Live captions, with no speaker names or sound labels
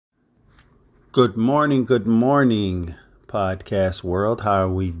Good morning, podcast world. How are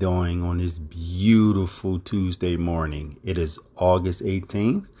we doing on this beautiful Tuesday morning? It is August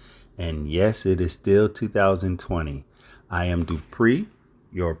 18th, and yes, it is still 2020. I am Dupree,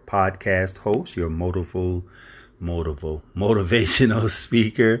 your podcast host, your motivational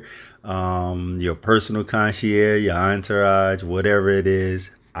speaker, your personal concierge, your entourage, whatever it is.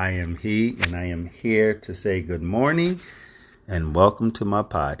 I am he, and I am here to say good morning and welcome to my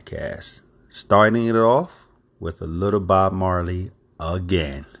podcast. Starting it off with a little Bob Marley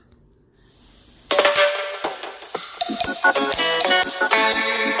again.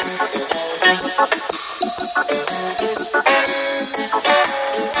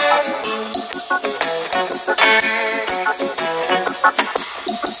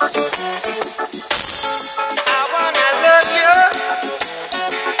 I wanna love you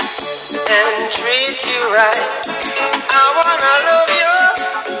and treat you right. I wanna love you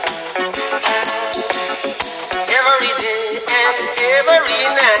every day and every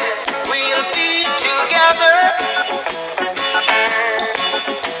night. We'll be together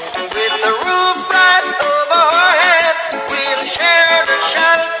with the roof right over our heads. We'll share the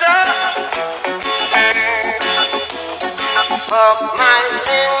shelter of my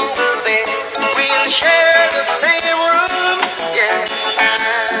single bed. We'll share the same room, yeah.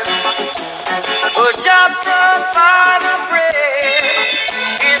 But your provide a bread.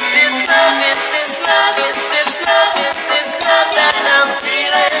 Is this love, is this love, is this love, is this love that I'm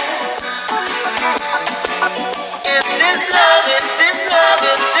feeling? Is this love, is this love,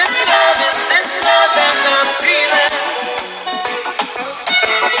 is this love, is this love that I'm feeling?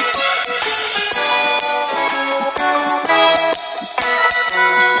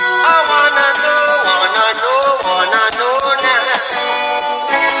 I wanna know now.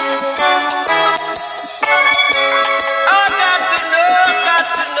 I got to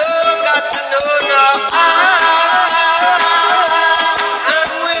know now. I'm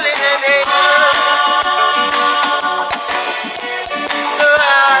willing and able. So I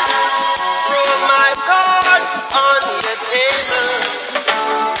throw my cards on your table.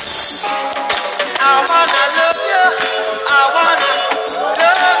 I wanna love you. I wanna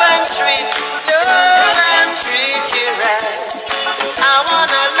love and treat you right. I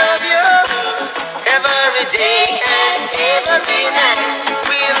wanna love you every day and every night.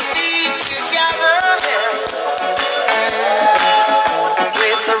 We'll be together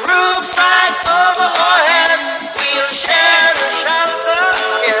with the roof right over our heads. We'll share the shelter,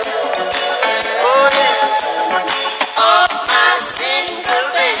 yeah. Oh, yeah. Of my single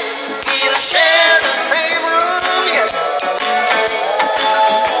bed. We'll share the same room, yeah.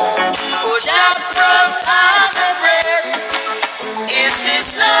 Oh, shall provide the bread. Is this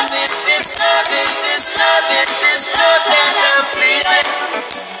love, is this love, is this love, is this love that I'm feeling?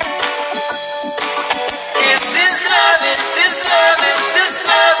 Is this love, is this love, is this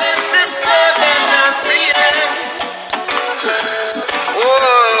love, is this love that I'm feeling? Oh,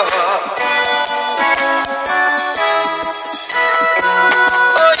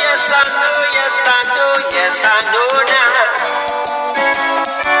 oh yes I know, yes I know, yes I know now.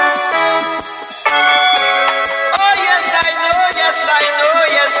 Oh yes I know, yes I know,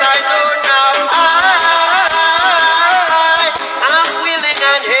 yes I know now. I'm willing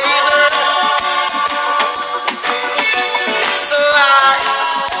and able. So I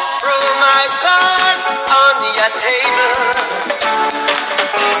throw my cards on your table.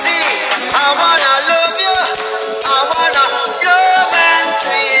 See, I wanna love you. I wanna love and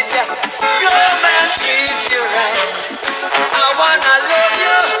treat you. Love and treat you right. I wanna love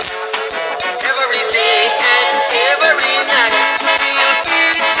you every day and every night. We'll be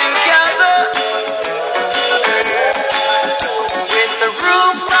together with the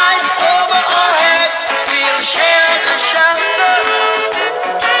roof right over our heads. We'll share the shelter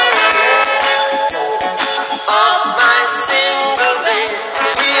of my single bed.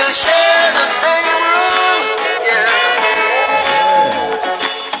 We'll share the same room, yeah.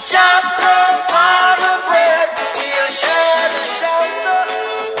 Just provide the bread. We'll share the shelter.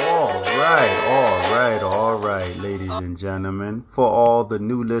 All right, ladies and gentlemen. For all the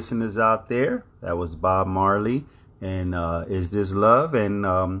new listeners out there, that was Bob Marley and Is This Love? And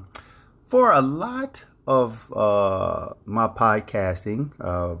for a lot of my podcasting,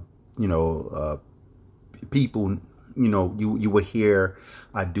 people, you will hear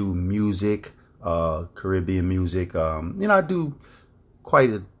I do music, Caribbean music. I do quite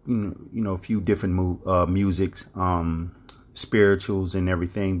a few different musics, spirituals and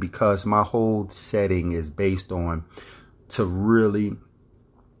everything, because my whole setting is based on to really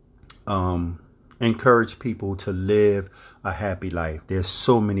encourage people to live a happy life. There's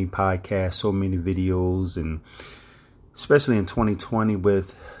so many podcasts, so many videos, and especially in 2020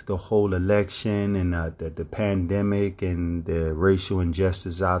 with the whole election and the pandemic and the racial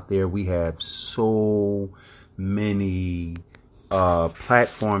injustice out there, we have so many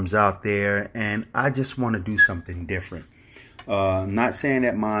platforms out there, and I just want to do something different. Not saying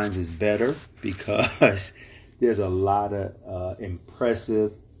that mine is better, because there's a lot of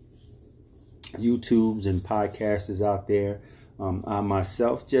impressive YouTubes and podcasters out there. I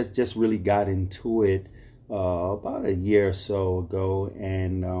myself just really got into it about a year or so ago,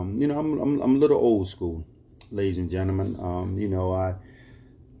 and I'm a little old school, ladies and gentlemen. I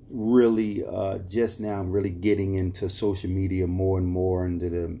really just now really getting into social media more and more, into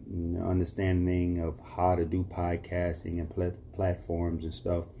the understanding of how to do podcasting and platforms and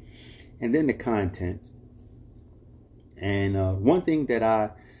stuff, and then the content. And one thing that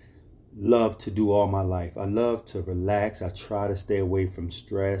I love to do all my life, I love to relax. I try to stay away from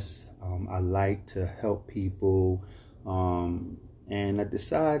stress. I like to help people. And I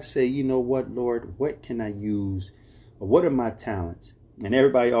decided to say, you know what, Lord, what can I use? What are my talents? And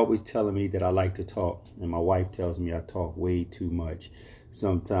everybody always telling me that I like to talk. And my wife tells me I talk way too much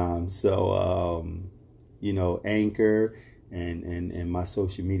sometimes. So, Anchor and my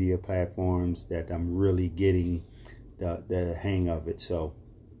social media platforms, that I'm really getting the hang of it. So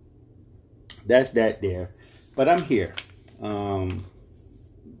that's that there. But I'm here.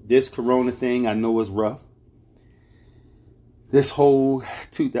 This corona thing, I know, is rough. This whole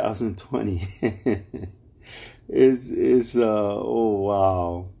 2020 is oh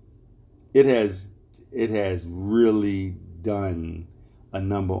wow. It has really done a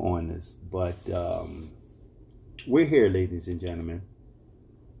number on us. But we're here, ladies and gentlemen.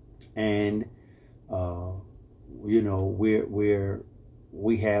 And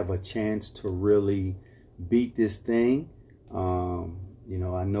we have a chance to really beat this thing.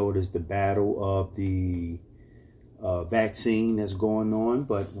 I know there's the battle of the vaccine that's going on,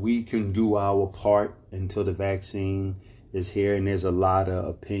 but we can do our part until the vaccine is here. And there's a lot of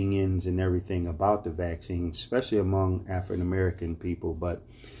opinions and everything about the vaccine, especially among African American people. But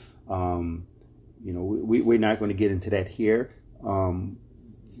we're not going to get into that here.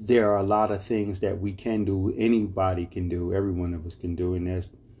 There are a lot of things that we can do. Anybody can do. Every one of us can do, and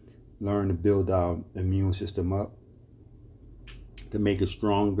that's learn to build our immune system up, to make it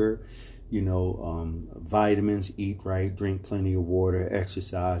stronger. Vitamins, eat right, drink plenty of water,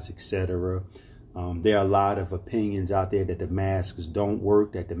 exercise, etc. There are a lot of opinions out there that the masks don't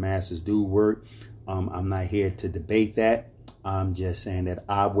work, that the masks do work. I'm not here to debate that. I'm just saying that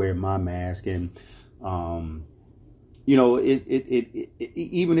I wear my mask, and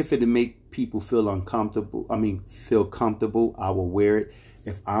even if it make people feel uncomfortable, feel comfortable, I will wear it.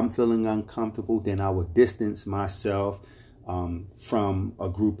 If I'm feeling uncomfortable, then I will distance myself from a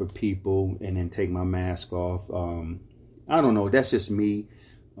group of people and then take my mask off. I don't know. That's just me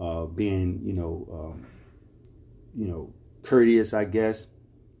being, courteous, I guess.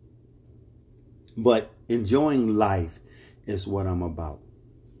 But enjoying life is what I'm about.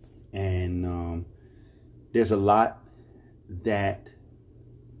 And there's a lot that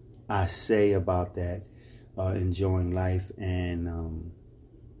I say about that, enjoying life. And,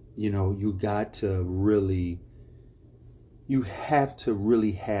 you have to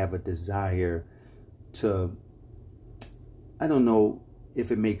really have a desire to, I don't know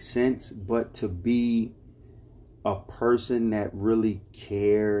if it makes sense, but to be a person that really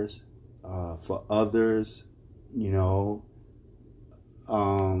cares for others, to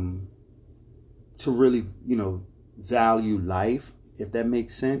really, value life, if that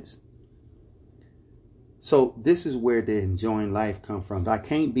makes sense. So this is where the enjoying life come from. I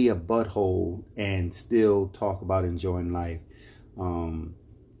can't be a butthole and still talk about enjoying life. You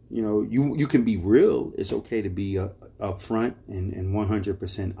can be real. It's okay to be upfront and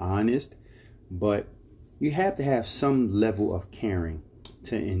 100% honest, but you have to have some level of caring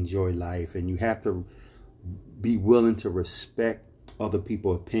to enjoy life, and you have to be willing to respect other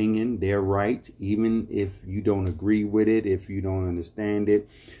people's opinion, their rights, even if you don't agree with it, if you don't understand it.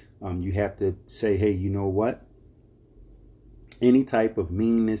 You have to say, hey, you know what? Any type of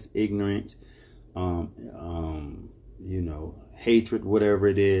meanness, ignorance, hatred, whatever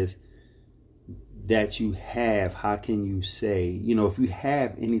it is that you have, how can you say, if you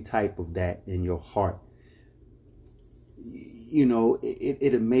have any type of that in your heart, it'll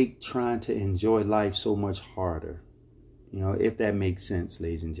make trying to enjoy life so much harder. If that makes sense,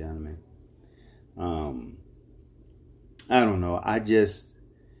 ladies and gentlemen. I don't know. I just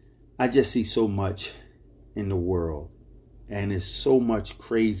see so much in the world, and it's so much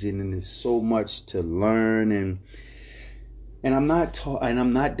crazy, and there's so much to learn, and I'm not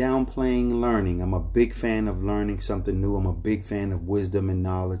downplaying learning. I'm a big fan of learning something new. I'm a big fan of wisdom and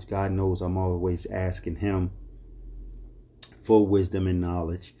knowledge. God knows I'm always asking him for wisdom and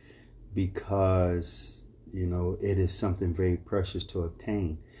knowledge, because it is something very precious to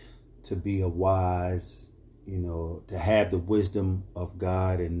obtain, to be a wise, to have the wisdom of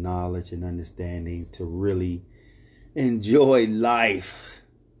God and knowledge and understanding, to really enjoy life.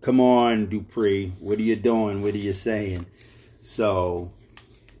 Come on, Dupree. What are you doing? What are you saying? So,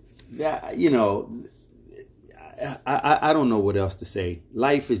 that, I don't know what else to say.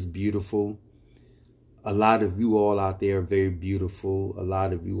 Life is beautiful. A lot of you all out there are very beautiful. A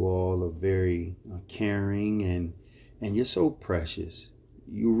lot of you all are very caring, and you're so precious.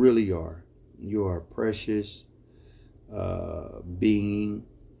 You really are. You are a precious being,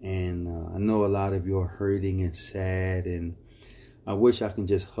 and I know a lot of you are hurting and sad, and I wish I can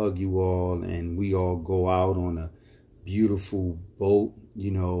just hug you all and we all go out on a beautiful boat,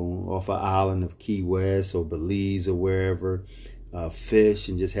 off an island of Key West or Belize or wherever, fish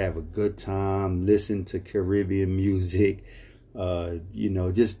and just have a good time, listen to Caribbean music,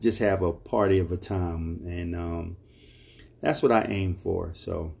 just have a party of a time. And that's what I aim for.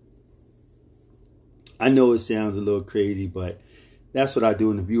 So I know it sounds a little crazy, but that's what I do.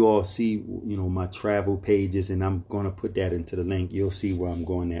 And if you all see, my travel pages, and I'm going to put that into the link, you'll see where I'm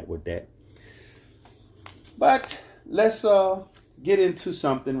going at with that. But let's get into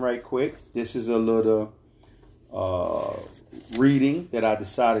something right quick. This is a little reading that I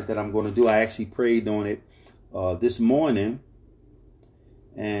decided that I'm going to do. I actually prayed on it this morning,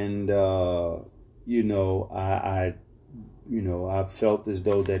 and I felt as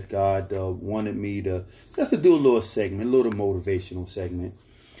though that God wanted me to do a little segment, a little motivational segment.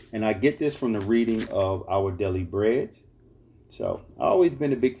 And I get this from the reading of Our Daily Bread. So I've always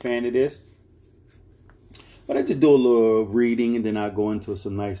been a big fan of this. But I just do a little reading, and then I go into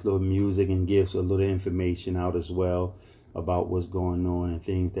some nice little music and give a little information out as well about what's going on and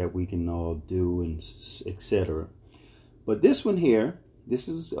things that we can all do, and etc. But this one here, this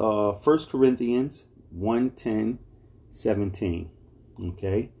is 1 Corinthians 1:10-17.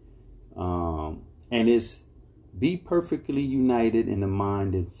 Okay. And it's be perfectly united in the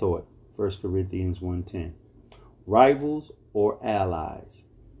mind and thought. 1 Corinthians 1:10. Rivals or allies.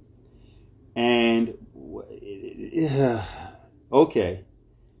 And okay,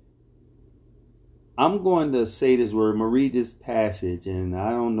 I'm going to say this word. I'm going to read this passage, and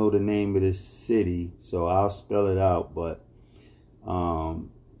I don't know the name of this city, so I'll spell it out. But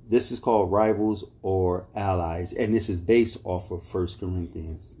this is called Rivals or Allies, and this is based off of 1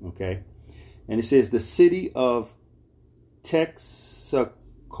 Corinthians. Okay, and it says the city of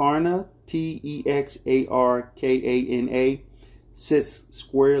Texarkana, Texarkana, sits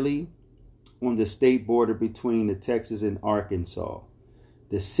squarely on the state border between the Texas and Arkansas.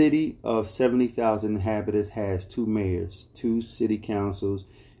 The city of 70,000 inhabitants has 2 mayors, 2 city councils,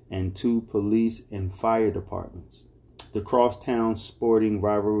 and 2 police and fire departments. The crosstown sporting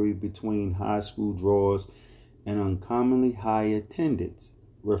rivalry between high school draws and uncommonly high attendance,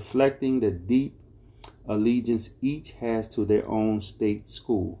 reflecting the deep allegiance each has to their own state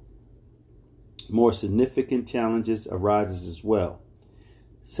school. More significant challenges arises as well,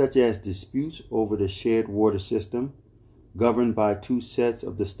 such as disputes over the shared water system, governed by 2 sets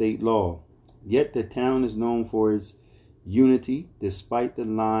of the state law. Yet the town is known for its unity despite the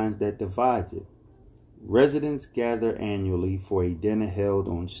lines that divides it. Residents gather annually for a dinner held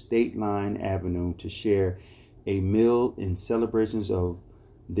on State Line Avenue to share a meal in celebrations of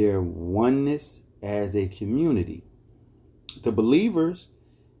their oneness as a community. The believers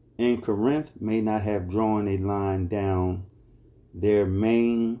in Corinth may not have drawn a line down their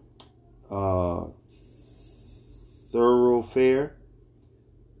main thoroughfare,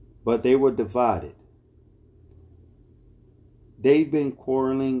 but they were divided. They've been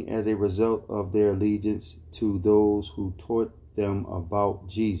quarreling as a result of their allegiance to those who taught them about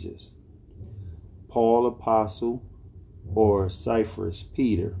Jesus. Paul, apostle, or Cephas,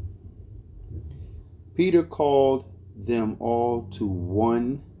 Peter. Peter called them all to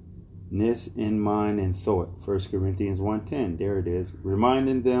oneness in mind and thought. 1 Corinthians 1:10. There it is.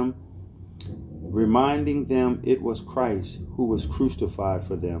 Reminding them it was Christ who was crucified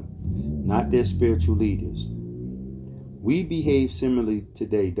for them, not their spiritual leaders. We behave similarly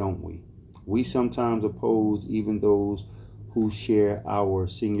today, don't we? We sometimes oppose even those who share our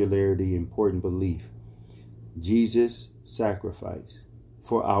singularly important belief, Jesus' sacrifice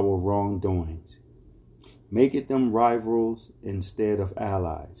for our wrongdoings, making them rivals instead of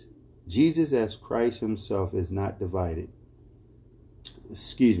allies. Jesus, as Christ himself, is not divided.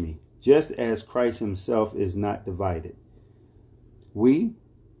 just as Christ himself is not divided. We,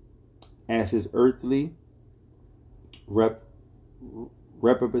 as his earthly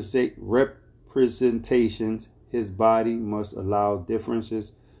representations, his body must allow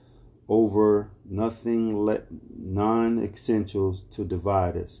differences over nothing let non-essentials to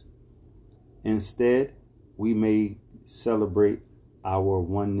divide us. Instead, we may celebrate our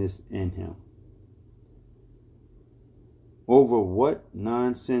oneness in him. Over what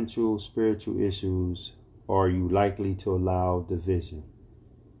non-essential spiritual issues are you likely to allow division?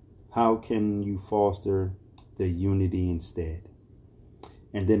 How can you foster the unity instead?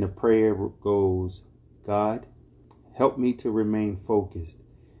 And then the prayer goes, God, help me to remain focused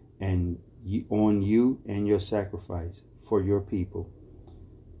and on you and your sacrifice for your people.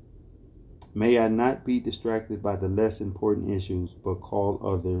 May I not be distracted by the less important issues, but call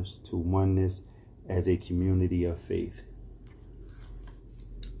others to oneness as a community of faith.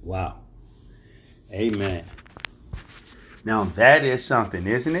 Wow. Amen. Now that is something,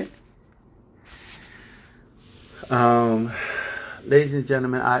 isn't it? Ladies and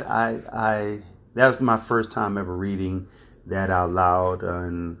gentlemen, I that was my first time ever reading that out loud,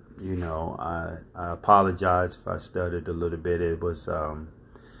 and I apologize if I stuttered a little bit. It was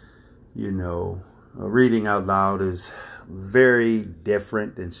reading out loud is very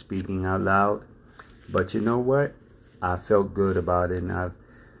different than speaking out loud, but you know what? I felt good about it, and I've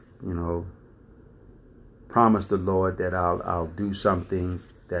promised the Lord that I'll do something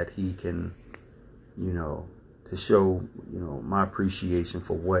that he can, to show, my appreciation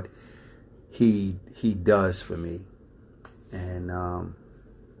for what he does for me. And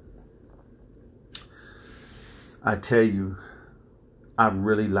I tell you, I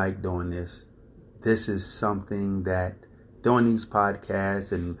really like doing this. This is something that doing these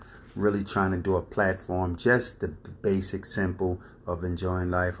podcasts and really trying to do a platform, just the basic simple of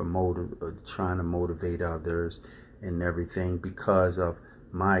enjoying life, or trying to motivate others and everything because of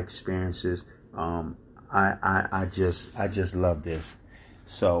my experiences. I just love this.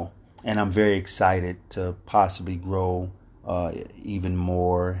 So, and I'm very excited to possibly grow even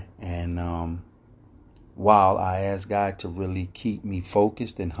more. And while I ask God to really keep me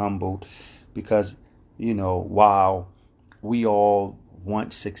focused and humbled, because while we all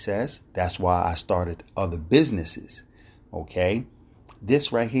want success, that's why I started other businesses. Okay,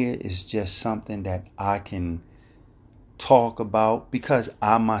 this right here is just something that I can talk about because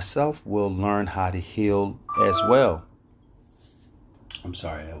I myself will learn how to heal as well. I'm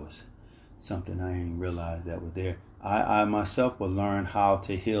sorry, that was something I didn't realize that was there. I myself will learn how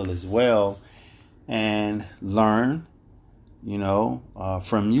to heal as well, and learn,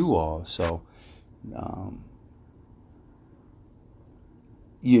 from you all. So,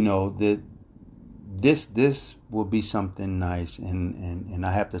 this will be something nice, and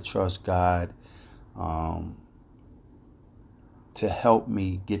I have to trust God to help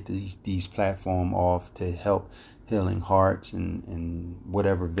me get these platform off, to help healing hearts and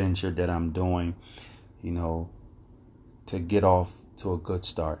whatever venture that I'm doing, to get off to a good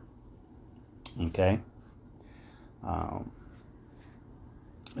start. Okay.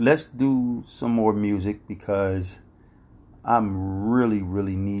 Let's do some more music because I'm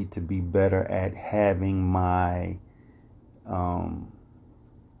really need to be better at having my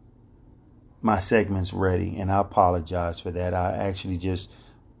my segments ready, and I apologize for that. I actually just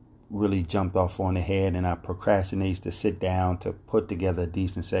really jumped off on the head, and I procrastinated to sit down to put together a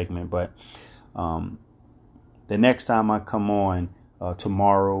decent segment. But the next time I come on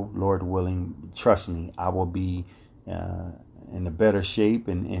tomorrow, Lord willing, trust me, I will be in a better shape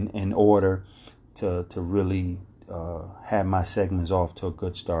and in order to really have my segments off to a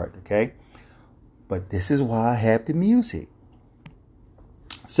good start. Okay, but this is why I have the music.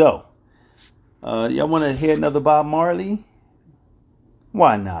 So, y'all want to hear another Bob Marley?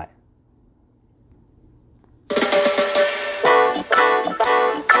 Why not?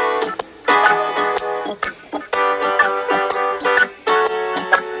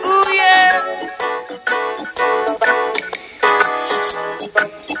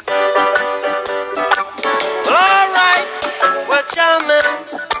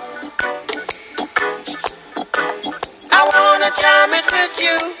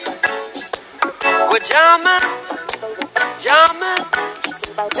 Jamming,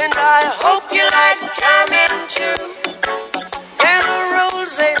 and I hope you like jamming too. And the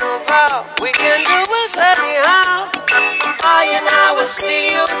rules ain't no vow, we can do it anyhow. I and I will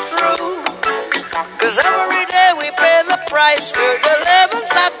see you through, 'cause every day we pay the price, we're the living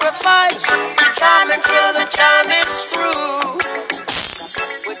sacrifice. Jamming till the jam is through.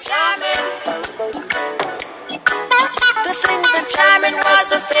 We're jamming, the thing that jamming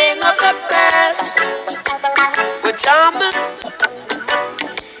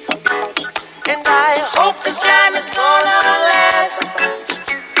I hope this time is gonna last.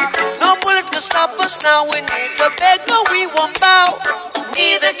 No bullet can stop us now. We need to beg, no, we won't bow.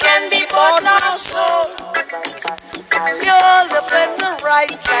 Neither can be bought nor sold. We all defend the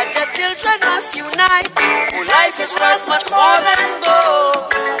right. Your children must unite. Oh, life is worth much more than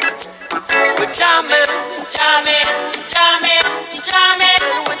gold. We're jamming, jamming, jamming, jamming.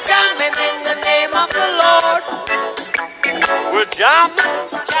 We're jamming in the name of the Lord. We're jamming,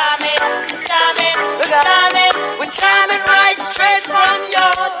 jamming, jamming, jamming. We're jamming right straight from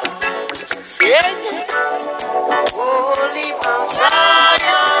your sing. Holy Mount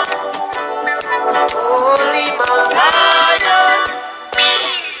Zion, Holy Mount Zion,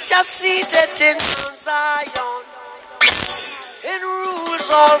 just seated in Mount Zion. It rules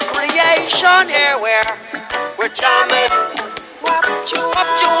all creation here where we're jamming. Wap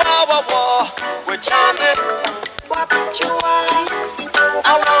chihuahua, we're jamming. See,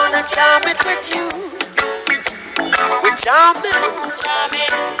 I wanna jam it with you. We're jamming,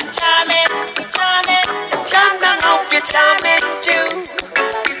 jamming, jamming, jamming. Jam down, hope you're jamming too.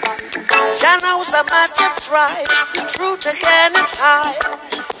 Jano's a magic fry, the truth again is high,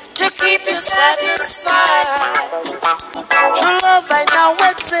 to keep you satisfied. True love I know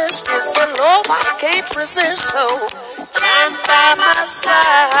exists, is the love I can't resist, so jam by my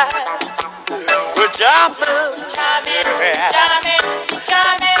side. We're jamming, jamming, jamming,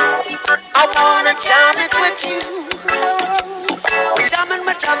 jamming. I wanna jam it with you. We're jamming,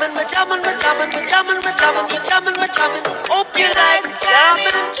 we're jamming, we're jamming, we're jamming, we're jamming, we're jamming, we're jamming, we're jamming. Hope you like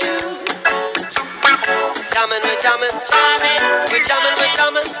jamming too. Jamming, we're jamming, jamming, we're jamming, we're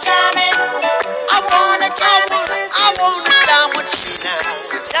jamming, jamming. I wanna jam with you now.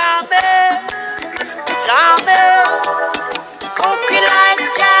 We're jamming, we're jamming. Hope you like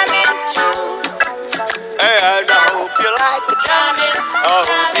jamming too. And I hope you like jamming. I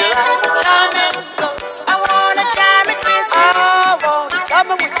hope you like jamming. 'Cause I wanna jam it with you. I wanna jam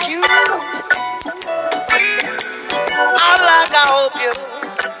it with you.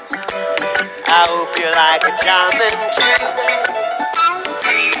 I hope you like jamming too.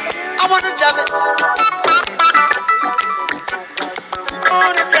 I wanna jam it. I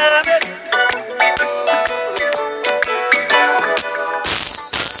wanna jam it.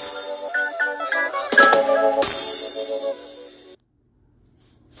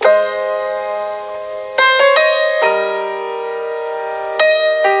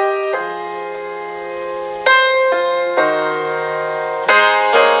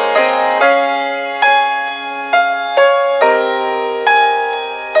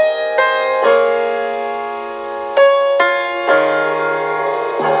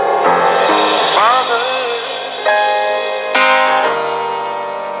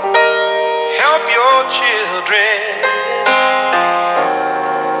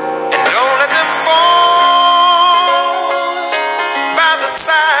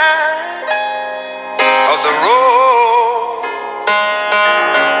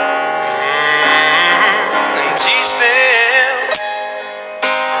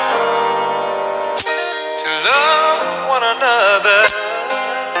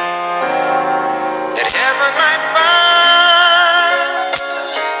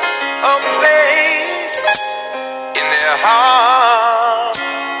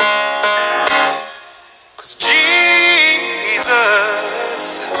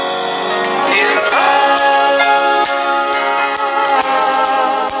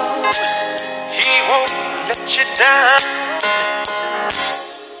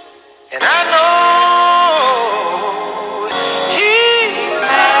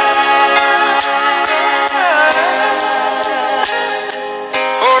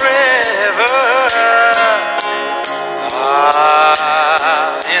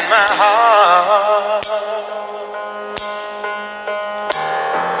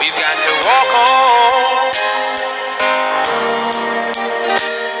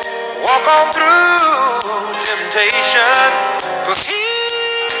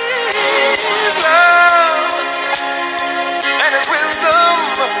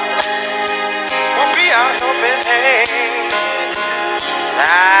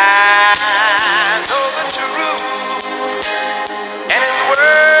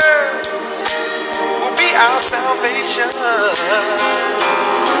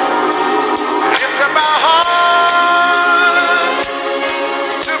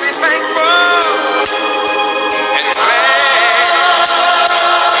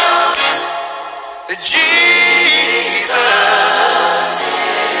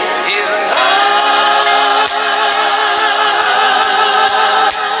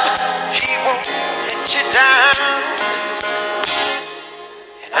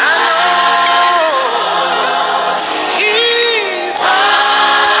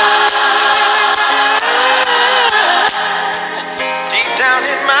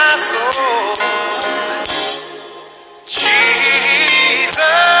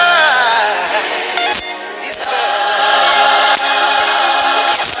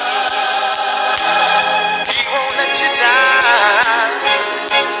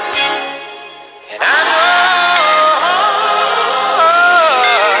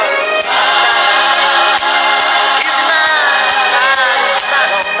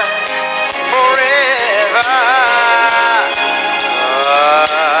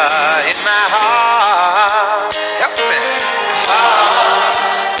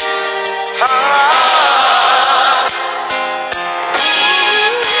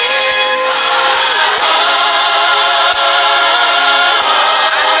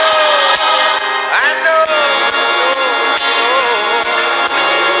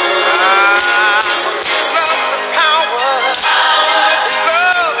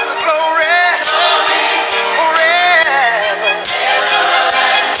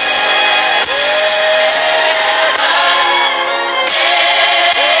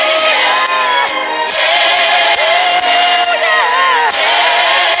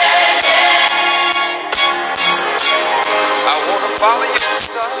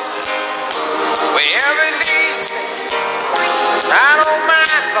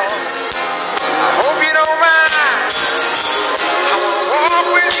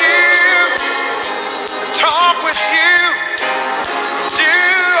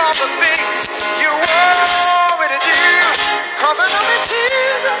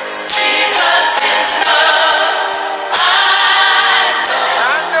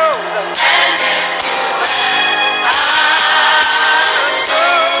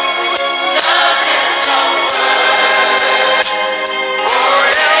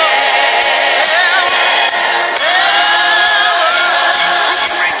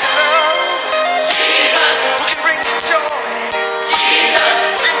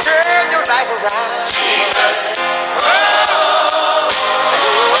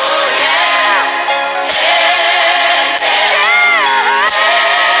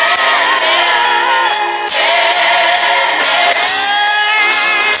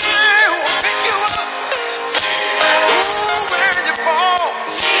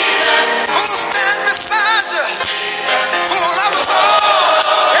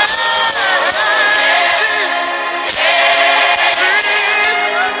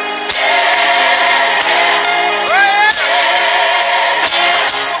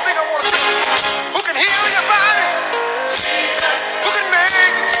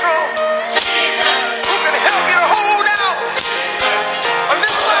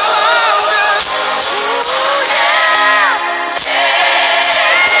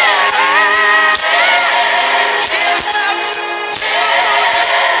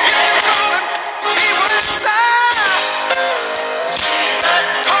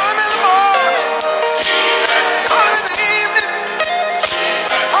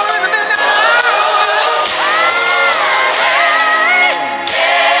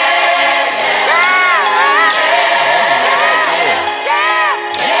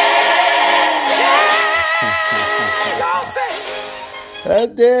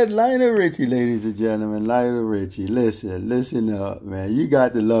 Dead Lionel Richie, ladies and gentlemen. Lionel Richie. Listen up, man. You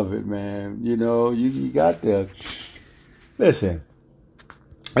got to love it, man. You know, you got to listen.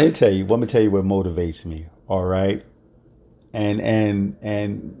 Let me tell you what motivates me. All right. And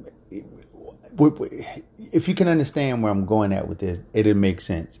if you can understand where I'm going at with this, it'll make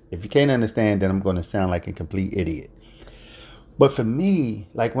sense. If you can't understand, then I'm going to sound like a complete idiot. But for me,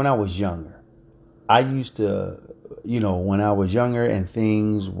 like when I was younger, I used to, when I was younger and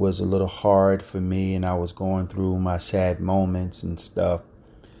things was a little hard for me and I was going through my sad moments and stuff,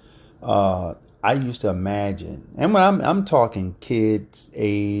 I used to imagine, and when I'm talking kids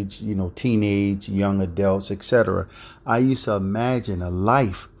age, teenage, young adults, etc., I used to imagine a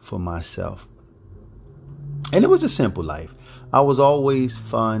life for myself. And it was a simple life. I was always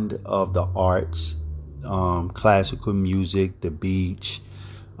fond of the arts, classical music, the beach,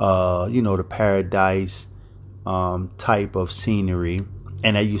 the paradise type of scenery.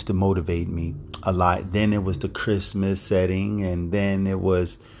 And that used to motivate me a lot. Then it was the Christmas setting. And then it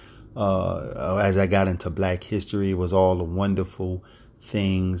was, as I got into Black history, it was all the wonderful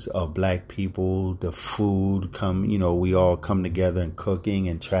things of Black people, the food we all come together and cooking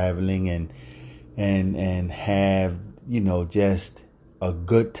and traveling and have, just a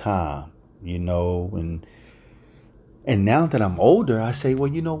good time, and now that I'm older, I say,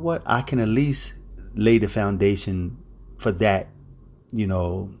 well, you know what? I can at least lay the foundation for that,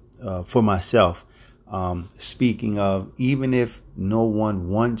 for myself. Speaking of, even if no one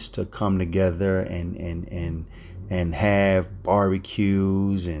wants to come together and have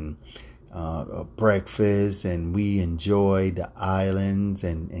barbecues and breakfast, and we enjoy the islands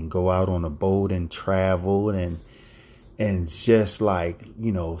and go out on a boat and travel and just like,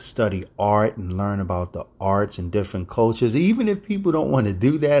 study art and learn about the arts and different cultures. Even if people don't want to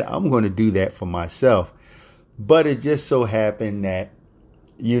do that, I'm going to do that for myself. But it just so happened that,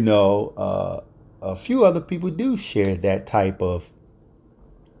 a few other people do share that type of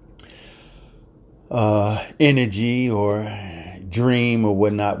energy or dream or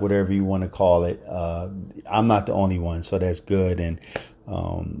whatnot, whatever you want to call it. I'm not the only one, so that's good. And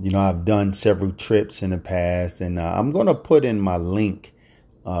I've done several trips in the past, and I'm going to put in my link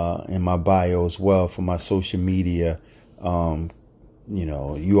in my bio as well for my social media. You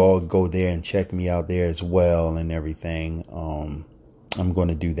all go there and check me out there as well and everything. I'm going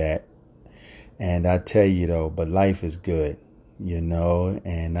to do that. And I tell you though, but life is good,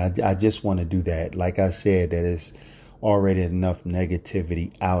 and I just want to do that. Like I said, that is already enough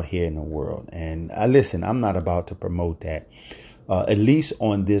negativity out here in the world. And I'm not about to promote that, at least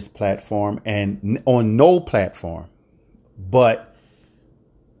on this platform and on no platform. But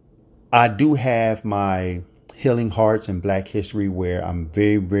I do have my Healing Hearts and Black History, where I'm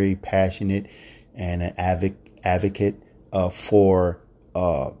very, very passionate and an advocate for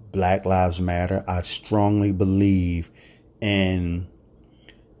Black Lives Matter. I strongly believe in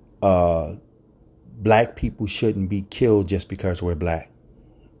Black people shouldn't be killed just because we're Black.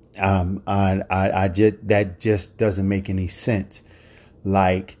 That just doesn't make any sense.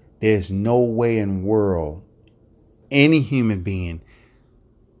 Like, there's no way in the world any human being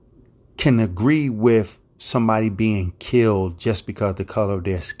can agree with somebody being killed just because of the color of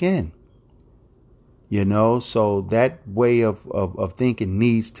their skin. So that way of thinking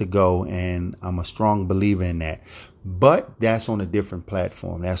needs to go, and I'm a strong believer in that. But that's on a different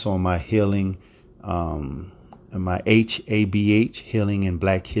platform. That's on my healing, my HABH, Healing and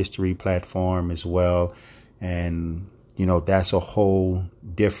Black History platform as well. And, that's a whole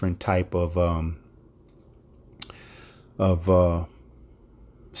different type of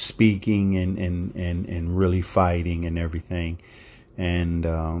speaking and really fighting and everything. And,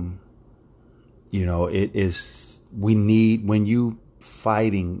 it is, we need, when you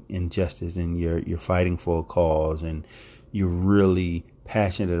fighting injustice and you're fighting for a cause and you're really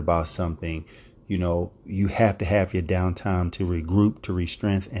passionate about something, you have to have your downtime to regroup, to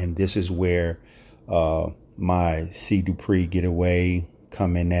re-strength. And this is where my C. Dupree Getaway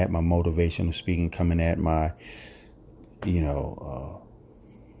come in at, my motivational speaking coming at, my,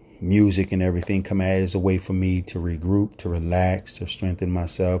 music and everything come at, as a way for me to regroup, to relax, to strengthen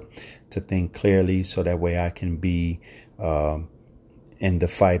myself, to think clearly, so that way I can be in the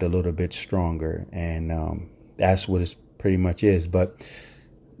fight a little bit stronger. And that's what it pretty much is. But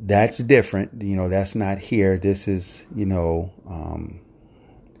that's different. That's not here. This is,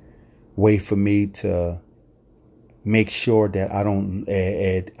 way for me to make sure that I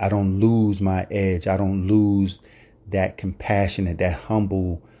don't lose my edge. I don't lose that compassionate, that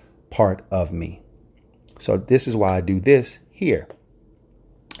humble part of me. So this is why I do this here.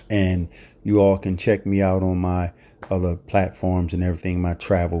 And you all can check me out on my other platforms and everything, my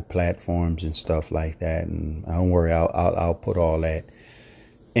travel platforms and stuff like that. And don't worry, I'll put all that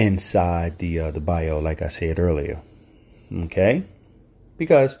inside the bio, like I said earlier. Okay,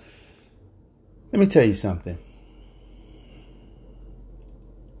 because let me tell you something.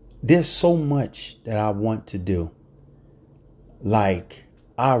 There's so much that I want to do. Like,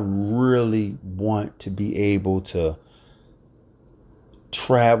 I really want to be able to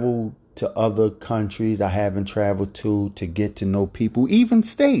travel to other countries I haven't traveled to get to know people, even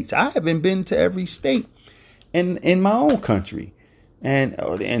states. I haven't been to every state in my own country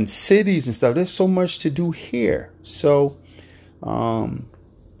and cities and stuff. There's so much to do here. So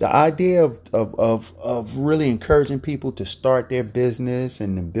the idea of really encouraging people to start their business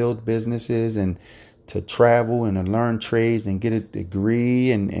and to build businesses and to travel and to learn trades and get a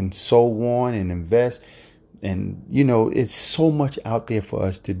degree and so on and invest. And, it's so much out there for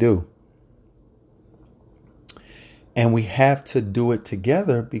us to do. And we have to do it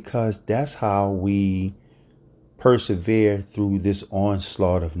together because that's how we persevere through this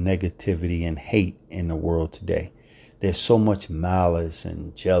onslaught of negativity and hate in the world today. There's so much malice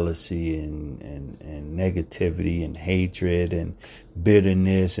and jealousy and negativity and hatred and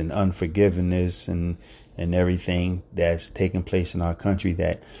bitterness and unforgiveness and everything that's taking place in our country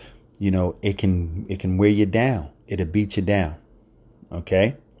that, it can wear you down. It'll beat you down.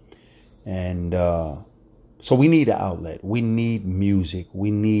 Okay. And so we need an outlet. We need music. We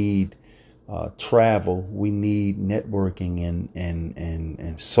need travel. We need networking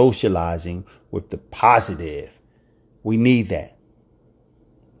and socializing with the positive. We need that.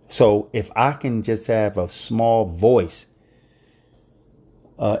 So if I can just have a small voice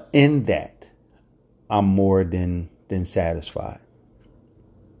in that, I'm more than satisfied.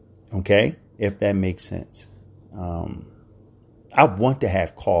 Okay? If that makes sense. I want to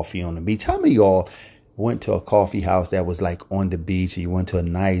have coffee on the beach. How many of y'all went to a coffee house that was like on the beach, or you went to a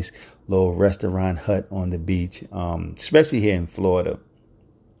nice little restaurant hut on the beach, especially here in Florida?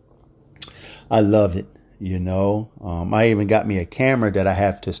 I love it. I even got me a camera that I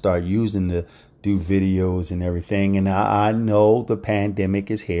have to start using to do videos and everything. And I know the pandemic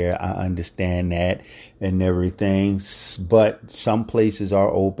is here. I understand that and everything. But some places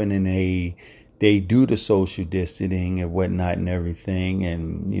are open and they do the social distancing and whatnot and everything.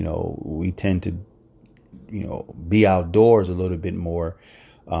 And, we tend to, be outdoors a little bit more.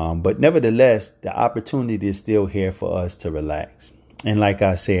 But nevertheless, the opportunity is still here for us to relax. And like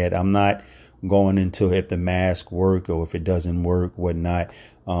I said, I'm not going into if the mask work or if it doesn't work, whatnot.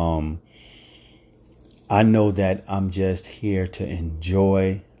 I know that I'm just here to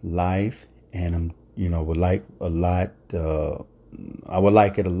enjoy life, and I'm, would like a lot. I would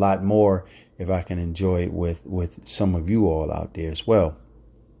like it a lot more if I can enjoy it with some of you all out there as well.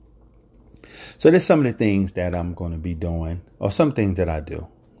 So there's some of the things that I'm going to be doing, or some things that I do.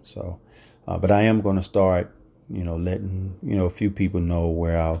 So, but I am going to start, letting, a few people know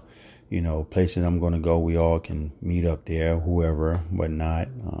where I'll, places I'm going to go. We all can meet up there, whoever, whatnot.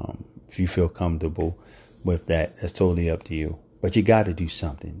 If you feel comfortable with that, that's totally up to you. But you got to do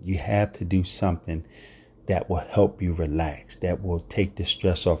something. You have to do something that will help you relax, that will take the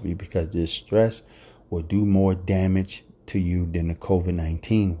stress off you, because the stress will do more damage to you than the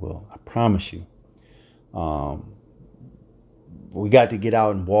COVID-19 will. I promise you. We got to get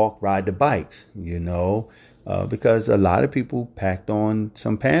out and walk, ride the bikes, because a lot of people packed on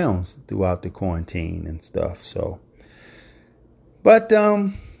some pounds throughout the quarantine and stuff. So, but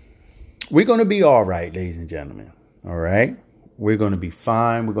we're going to be all right, ladies and gentlemen. All right. We're going to be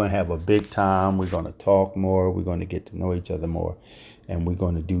fine. We're going to have a big time. We're going to talk more. We're going to get to know each other more. And we're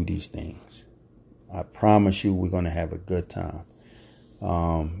going to do these things. I promise you, we're going to have a good time.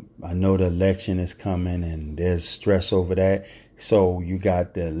 I know the election is coming and there's stress over that. So you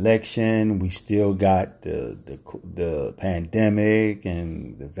got the election. We still got the pandemic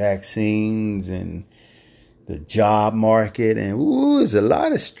and the vaccines and the job market. And it's a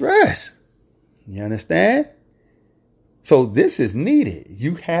lot of stress. You understand? So this is needed.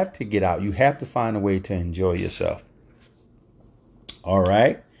 You have to get out. You have to find a way to enjoy yourself. All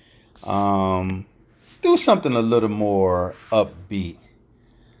right. Do something a little more upbeat.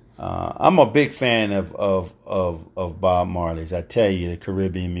 I'm a big fan of Bob Marley's. I tell you, the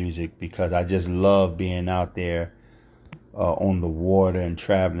Caribbean music, because I just love being out there on the water and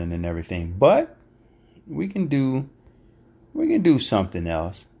traveling and everything. But we can do something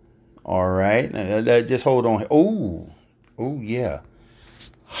else. All right. Just hold on. Oh yeah.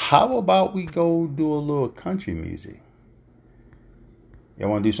 How about we go do a little country music? Y'all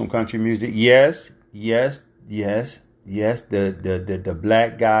want to do some country music? Yes. The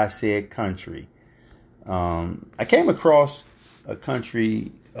black guy said country. I came across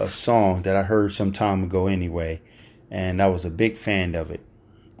a song that I heard some time ago anyway, and I was a big fan of it.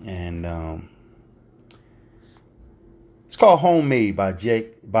 And it's called "Homemade" by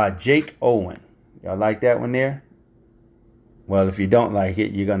Jake Owen. Y'all like that one there? Well, if you don't like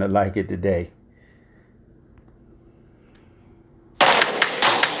it, you're gonna like it today.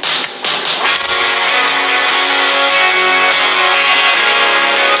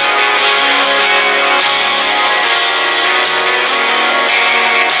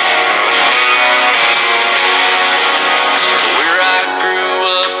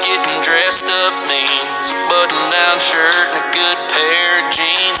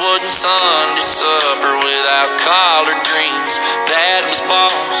 Sunday supper without collard greens. Dad was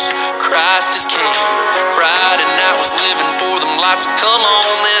boss, Christ is king. Friday night was living for them lights to come on.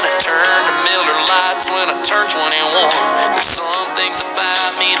 Then I turned to Miller Lights when I turned 21. There's some things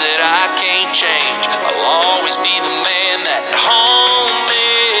about me that I can't change. I'll always be the man that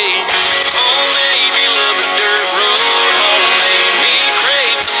homemade. Homemade me love the dirt road. Homemade me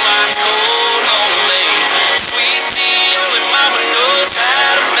craves the ice cold. Homemade sweet tea only mama knows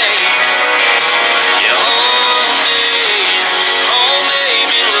how to make.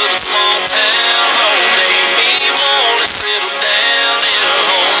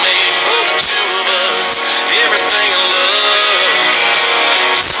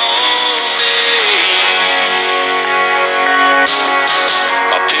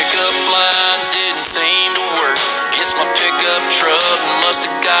 Must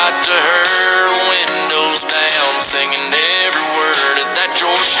have got to her, windows down, singing every word of that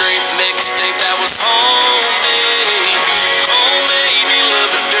George Strait mixtape that was homemade. Homemade me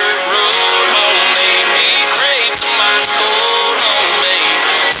love a dirt road. Homemade me crave some ice cold. Homemade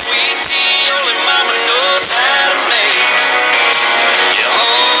sweet tea only mama knows how to make. Yeah,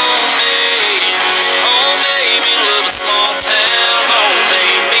 homemade. Homemade me love a small town.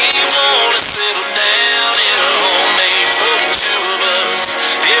 Homemade me wanna settle down in a homemade for the two of us.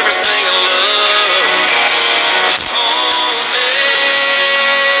 Everything I love is homemade.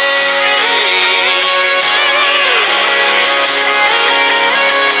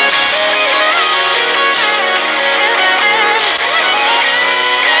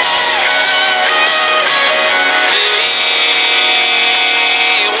 Hey,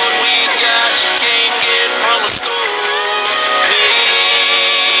 what we got you can't get from a store. Hey,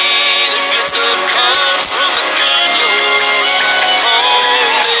 the good stuff comes from the good Lord.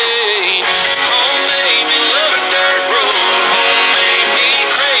 Homemade, homemade me love a dirt road. Homemade me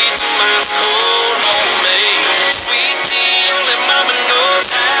crazy my cold. Homemade sweet tea only mama knows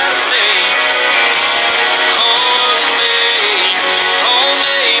how to make. Homemade,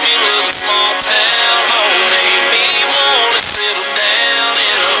 homemade me love a small town. Homemade me wanna settle down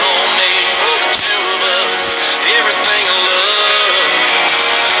in a homemade for the two of us. Everything I love is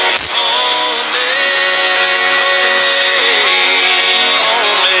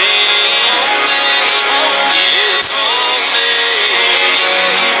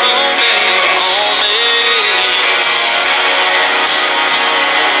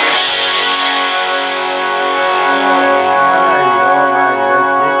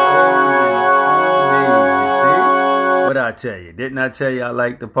What I tell you? Didn't I tell you I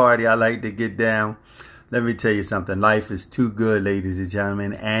like to party? I like to get down. Let me tell you something. Life is too good, ladies and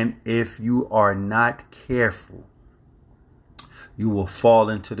gentlemen. And if you are not careful, you will fall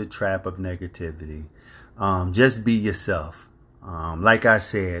into the trap of negativity. Just be yourself. Like I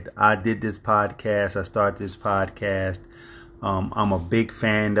said, I did this podcast. I started this podcast. I'm a big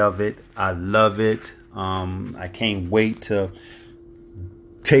fan of it. I love it. I can't wait to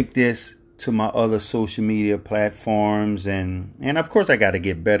take this to my other social media platforms. And of course, I got to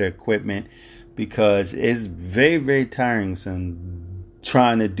get better equipment because it's very, very tiresome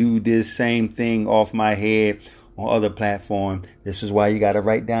trying to do this same thing off my head on other platforms. This is why you got to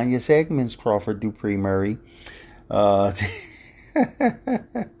write down your segments, Crawford Dupree Murray. But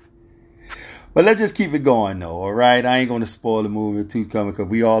let's just keep it going, though, all right? I ain't going to spoil the movie too coming because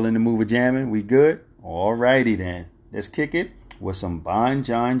we all in the movie jamming. We good? All righty, then. Let's kick it with some Bon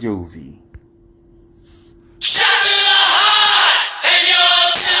Jovi. Shot to the heart, and you're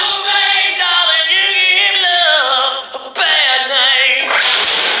too late, darling. You give love a bad name.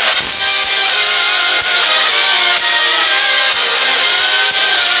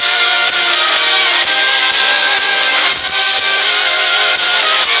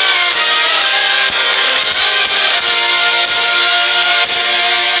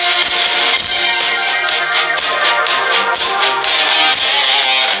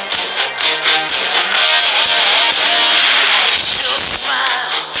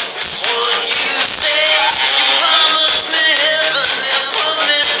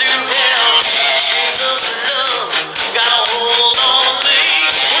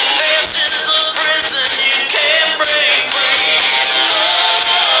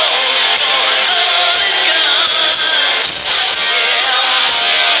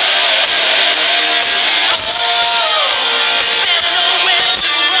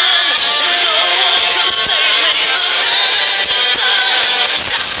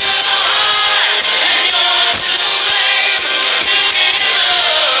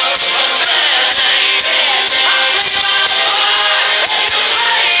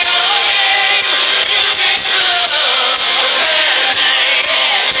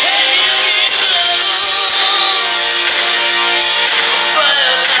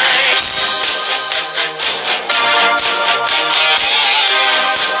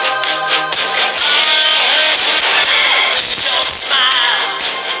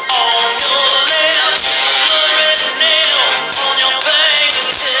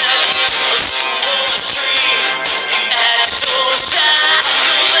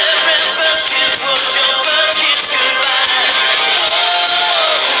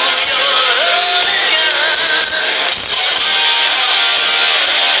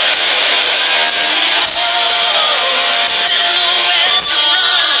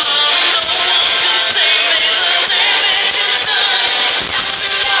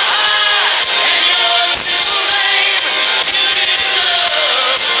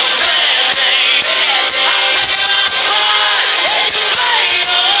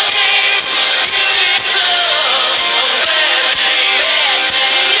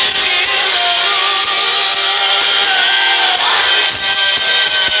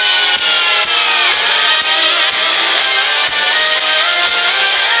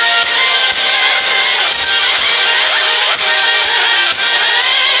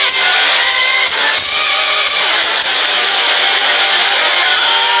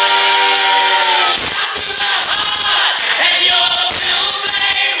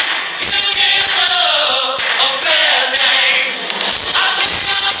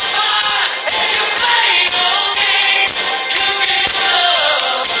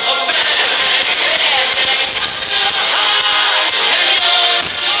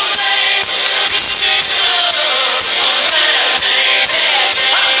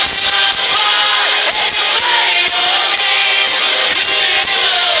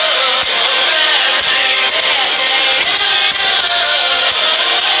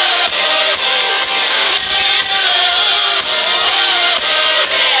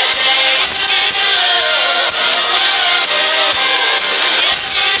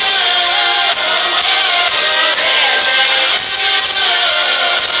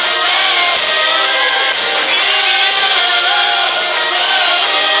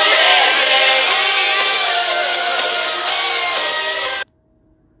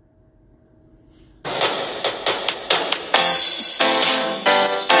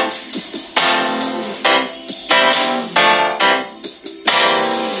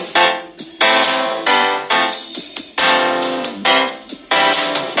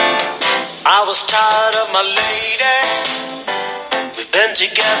 I was tired of my lady. We've been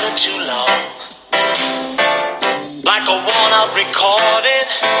together too long. Like a worn-out recording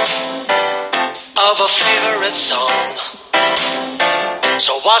of a favorite song.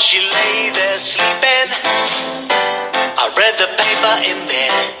 So while she lay there sleeping, I read the paper in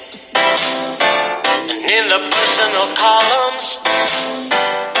bed. And in the personal columns,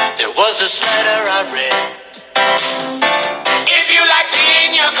 there was this letter I read. If you like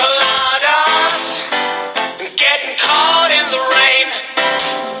pina coladas, getting caught in the rain.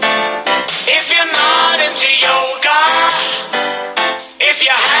 If you're not into yoga, if you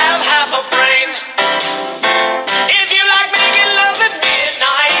have half a brain. If you like making love at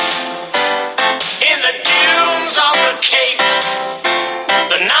midnight in the dunes on the Cape,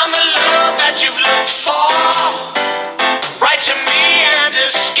 then I'm the love that you've looked for. Write to me and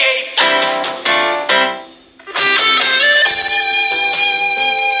escape.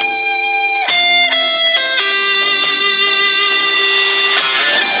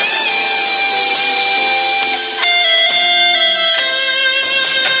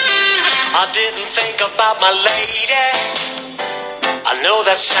 I didn't think about my lady. I know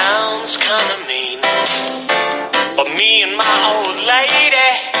that sounds kinda mean, but me and my old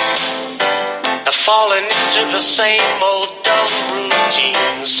lady have fallen into the same old dumb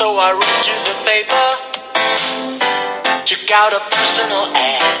routine. So I wrote to the paper, took out a personal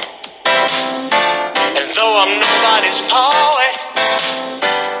ad. And though I'm nobody's poet,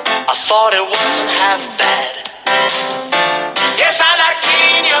 I thought it wasn't half bad. Yes, I like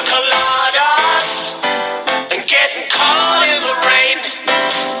pina coladas and getting caught in the rain.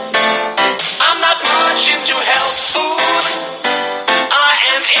 I'm not much into health food. I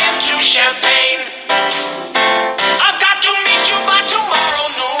am into champagne. I've got to meet you by tomorrow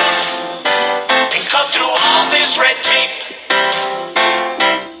noon and cut through all this red tape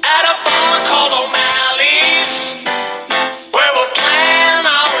at a bar called O'Malley's, where we'll plan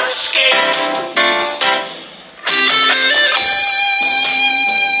our escape.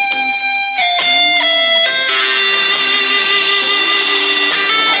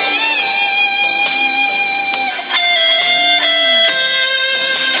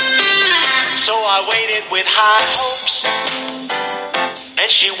 So I waited with high hopes, and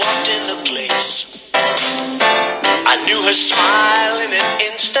she walked in the place. I knew her smile in an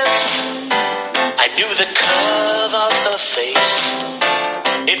instant. I knew the curve of her face.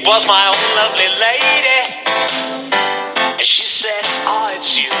 It was my own lovely lady. And she said, "Oh,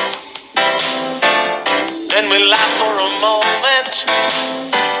 it's you." Then we laughed for a moment,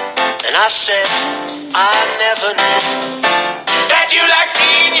 and I said, "I never knew that you like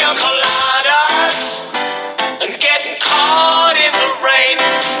pina coladas and getting caught in the rain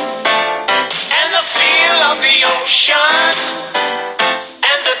and the feel of the ocean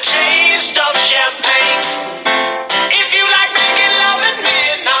and the taste of champagne. If you like making love at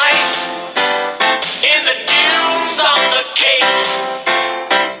midnight in the dunes on the Cape,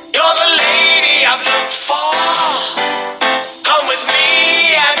 you're the lady I've looked for. Come with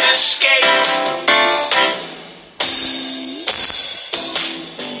me and escape."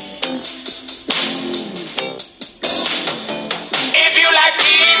 If you like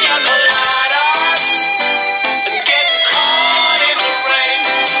pina coladas and getting caught in the rain,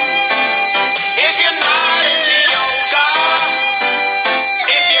 if you're not into yoga,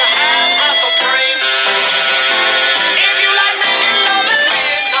 if you have half a brain, if you like making love at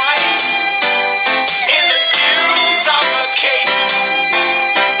midnight in the dunes on the Cape,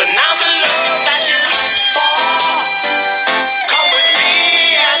 then I'm the love that you look for. Come with me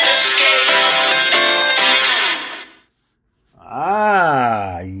and escape.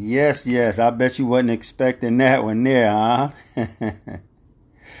 Ah, yes. I bet you wasn't expecting that one there, huh?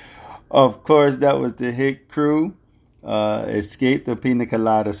 Of course, that was the Hit Crew, Escape the Pina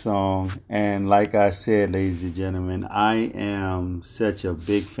Colada song. And like I said, ladies and gentlemen, I am such a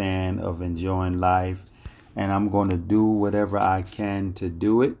big fan of enjoying life, and I'm going to do whatever I can to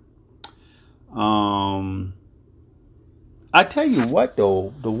do it. I tell you what,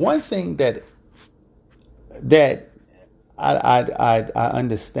 though, the one thing that I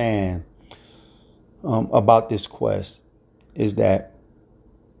understand about this quest is that,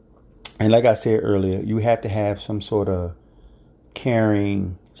 and like I said earlier, you have to have some sort of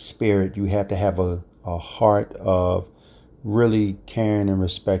caring spirit. You have to have a heart of really caring and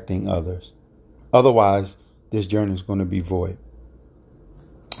respecting others. Otherwise, this journey is going to be voided.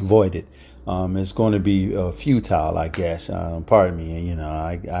 It's going to be futile, I guess. Pardon me. You know,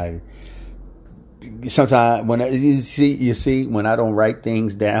 I sometimes when you see when I don't write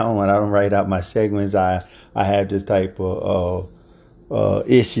things down, when I don't write out my segments, I have this type of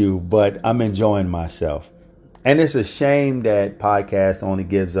issue, but I'm enjoying myself. And it's a shame that podcast only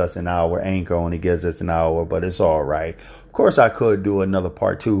gives us an hour. Anchor only gives us an hour, but it's all right. Of course, I could do another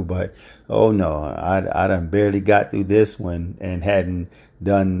part 2, but oh no, I done barely got through this one and hadn't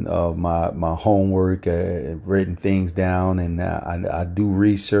done my homework, written things down, and I do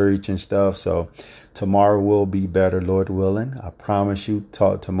research and stuff. So tomorrow will be better, Lord willing. I promise you,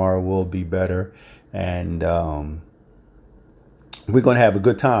 tomorrow will be better, and we're going to have a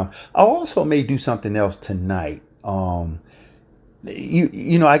good time. I also may do something else tonight. You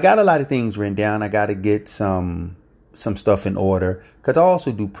know, I got a lot of things written down. I got to get some stuff in order, because I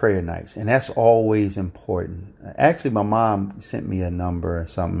also do prayer nights, and that's always important. Actually, my mom sent me a number or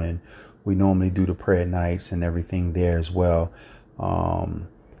something, and we normally do the prayer nights and everything there as well.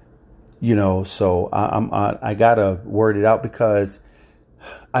 You know, so I got to word it out, because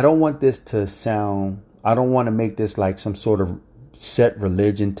I don't want this to sound, I don't want to make this like some sort of set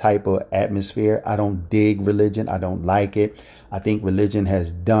religion type of atmosphere. I don't dig religion. I don't like it. I think religion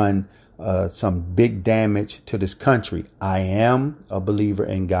has done some big damage to this country. I am a believer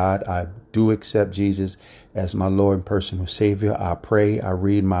in God. I do accept Jesus as my Lord and personal Savior. I pray, I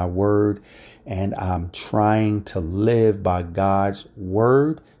read my word, and I'm trying to live by God's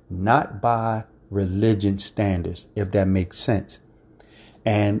word, not by religion standards, if that makes sense.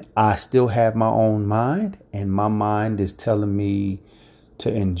 And I still have my own mind, and my mind is telling me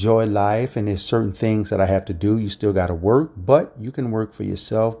to enjoy life. And there's certain things that I have to do. You still got to work, but you can work for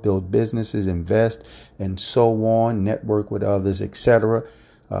yourself, build businesses, invest, and so on, network with others, etc.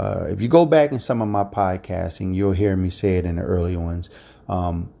 If you go back in some of my podcasting, you'll hear me say it in the early ones.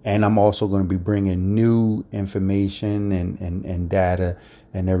 And I'm also going to be bringing new information and data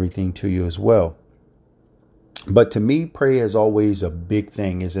and everything to you as well. But to me, prayer is always a big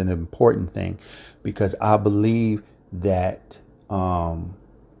thing, is an important thing, because I believe that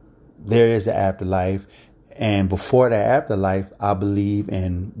there is an afterlife. And before the afterlife, I believe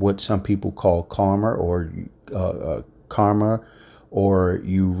in what some people call karma, or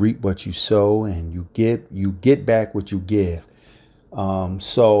you reap what you sow, and you get back what you give.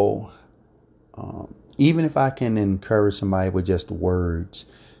 So even if I can encourage somebody with just words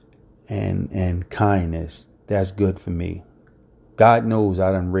and kindness, that's good for me. God knows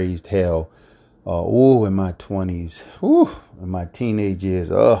I done raised hell. In my 20s. In my teenage years.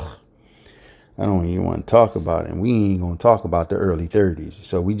 I don't even want to talk about it. And we ain't going to talk about the early 30s.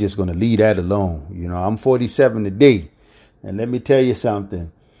 So we just going to leave that alone. You know, I'm 47 today. And let me tell you something.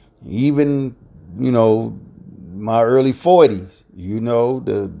 Even, you know, my early 40s, you know,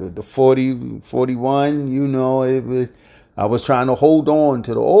 the 40, 41, you know, I was trying to hold on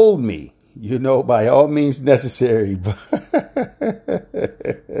to the old me. You know, by all means necessary. But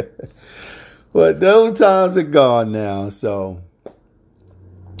those times are gone now. So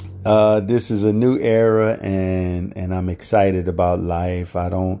this is a new era, and I'm excited about life. I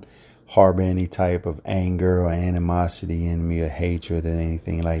don't harbor any type of anger or animosity in me, or hatred or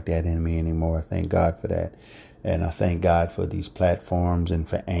anything like that in me anymore. I thank God for that. And I thank God for these platforms and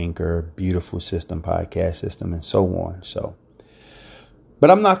for Anchor, beautiful system, podcast system, and so on. So. But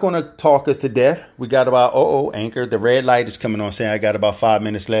I'm not going to talk us to death. We got about, Anchor, the red light is coming on saying I got about 5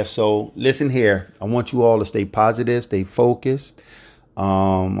 minutes left. So listen here. I want you all to stay positive, stay focused.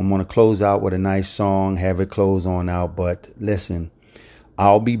 I'm going to close out with a nice song, have it close on out. But listen,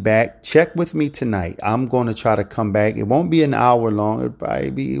 I'll be back. Check with me tonight. I'm going to try to come back. It won't be an hour long. It'll probably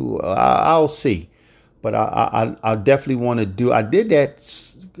be, I'll see. But I definitely want to do, I did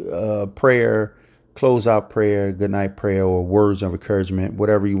that prayer, closeout prayer, good night prayer, or words of encouragement,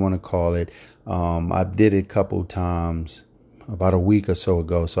 whatever you want to call it. I did it a couple times about a week or so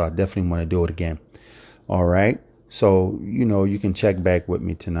ago, so I definitely want to do it again. All right. So, you know, you can check back with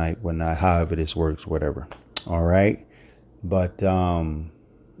me tonight, whatnot, however this works, whatever. All right. But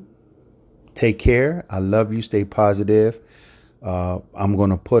take care. I love you. Stay positive. I'm going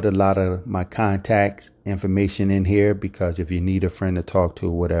to put a lot of my contacts information in here, because if you need a friend to talk to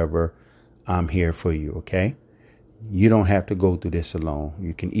or whatever, I'm here for you. Okay. You don't have to go through this alone.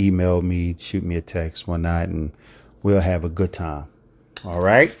 You can email me, shoot me a text, whatnot, and we'll have a good time. All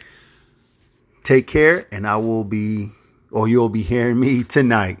right. Take care, and you'll be hearing me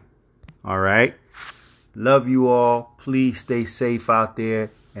tonight. All right. Love you all. Please stay safe out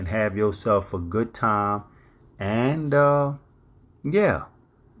there and have yourself a good time. And yeah,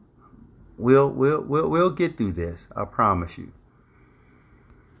 we'll get through this. I promise you.